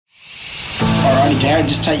Alrighty, Jared,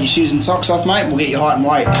 just take your shoes and socks off, mate, and we'll get your height and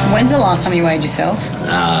weight. When's the last time you weighed yourself?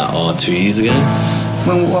 2 years ago.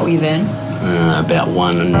 What were you then? About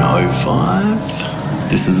 105.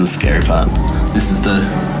 This is the scary part. This is the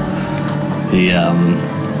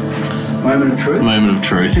Moment of truth? moment of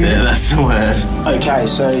truth. Yeah, that's the word. Okay,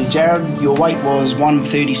 so Jared, your weight was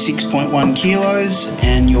 136.1 kilos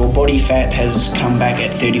and your body fat has come back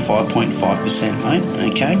at 35.5%, mate.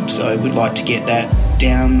 Okay, so we'd like to get that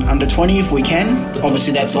down under 20 if we can.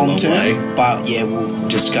 Obviously that's long term, but yeah, we'll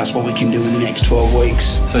discuss what we can do in the next 12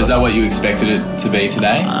 weeks. So is that what you expected it to be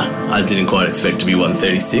today? I didn't quite expect to be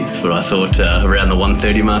 136, but I thought around the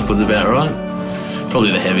 130 mark was about right.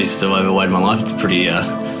 Probably the heaviest I've ever weighed in my life. It's pretty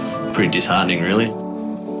disheartening, really.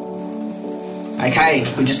 Okay,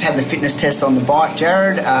 we just had the fitness test on the bike,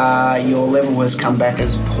 Jared. Your level has come back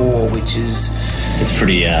as poor, which is... It's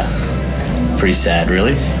pretty sad,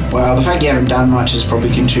 really. Well, the fact you haven't done much has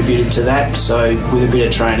probably contributed to that. So with a bit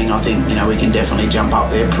of training, I think, we can definitely jump up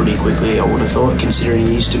there pretty quickly, I would have thought, considering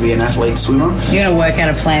you used to be an athlete swimmer. You're going to work out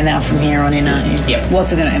a plan now from here on in, aren't you? Yep.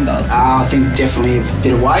 What's it going to involve? I think definitely a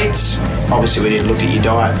bit of weights. Obviously, we need to look at your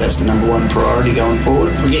diet. That's the number one priority going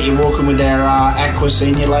forward. We get you walking with our Aqua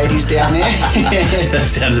senior ladies down there. That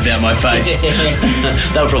sounds about my face.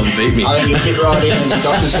 They'll probably beat me. I think you fit right in as a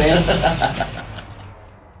Dockers fan.